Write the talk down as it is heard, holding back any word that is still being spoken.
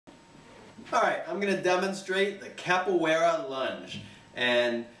Alright, I'm going to demonstrate the Capoeira Lunge.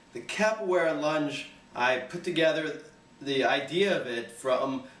 And the Capoeira Lunge, I put together the idea of it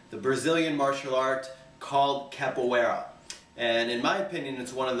from the Brazilian martial art called Capoeira. And in my opinion,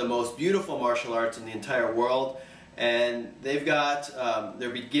 it's one of the most beautiful martial arts in the entire world. And they've got their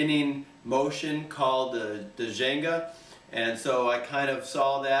beginning motion called the Ginga. And so I kind of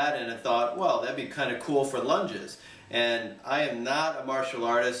saw that and I thought, well, that'd be kind of cool for lunges. And I am not a martial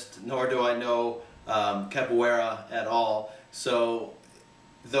artist, nor do I know Capoeira at all. So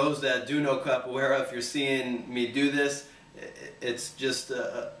those that do know Capoeira, if you're seeing me do this, it's just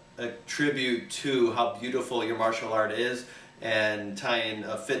a tribute to how beautiful your martial art is and tying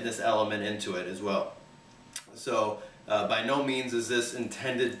a fitness element into it as well. So by no means is this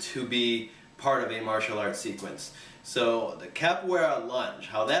intended to be part of a martial arts sequence. So the Capoeira Lunge,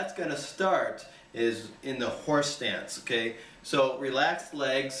 how that's going to start is in the horse stance, okay? So relaxed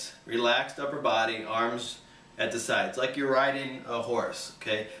legs, relaxed upper body, arms at the sides, like you're riding a horse,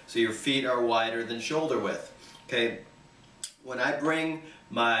 okay? So your feet are wider than shoulder width, okay? When I bring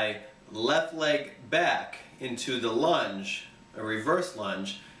my left leg back into the lunge, a reverse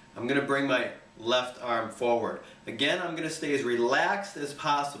lunge, I'm going to bring my left arm forward. Again, I'm going to stay as relaxed as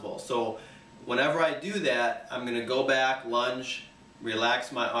possible. So whenever I do that, I'm going to go back, lunge,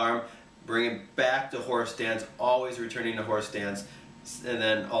 relax my arm, bring it back to horse stance, always returning to horse stance, and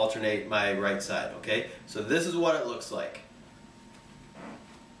then alternate my right side, okay? So this is what it looks like.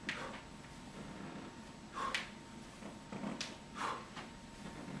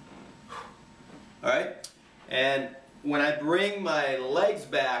 Alright? And when I bring my legs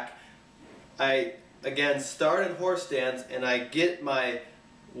back, I again start in horse stance and I get my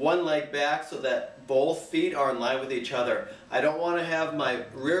one leg back so that both feet are in line with each other. I don't want to have my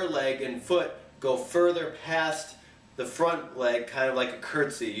rear leg and foot go further past the front leg, kind of like a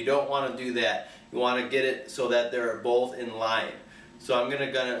curtsy. You don't want to do that. You want to get it so that they're both in line. So I'm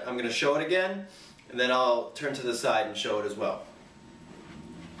gonna show it again, and then I'll turn to the side and show it as well.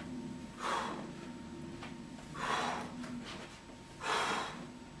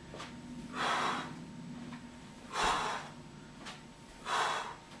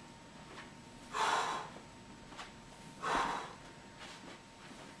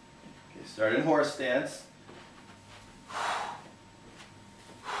 Start in horse stance.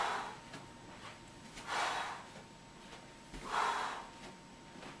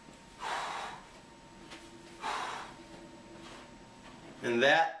 And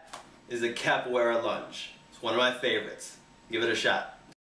that is the Capoeira Lunge. It's one of my favorites. Give it a shot.